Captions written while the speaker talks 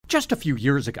Just a few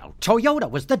years ago,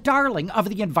 Toyota was the darling of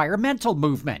the environmental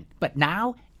movement, but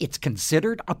now it's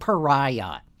considered a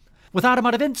pariah. With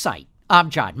Automotive Insight, I'm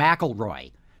John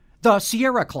McElroy. The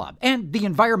Sierra Club and the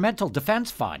Environmental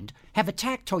Defense Fund have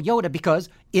attacked Toyota because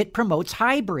it promotes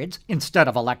hybrids instead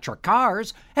of electric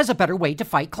cars as a better way to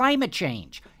fight climate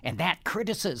change. And that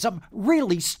criticism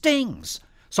really stings.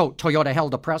 So Toyota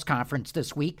held a press conference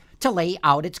this week to lay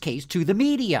out its case to the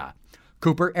media.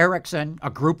 Cooper Erickson,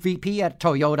 a group VP at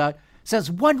Toyota,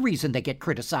 says one reason they get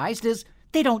criticized is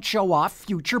they don't show off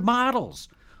future models.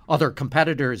 Other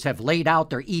competitors have laid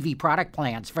out their EV product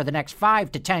plans for the next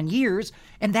 5 to 10 years,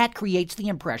 and that creates the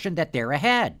impression that they're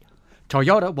ahead.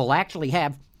 Toyota will actually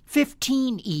have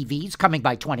 15 EVs coming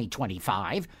by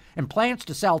 2025 and plans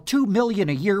to sell 2 million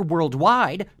a year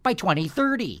worldwide by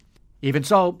 2030. Even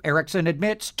so, Erickson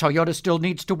admits Toyota still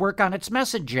needs to work on its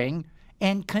messaging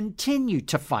and continue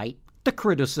to fight the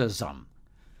criticism.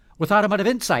 With Automotive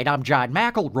Insight, I'm John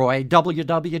McElroy,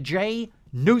 WWJ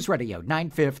News Radio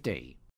 950.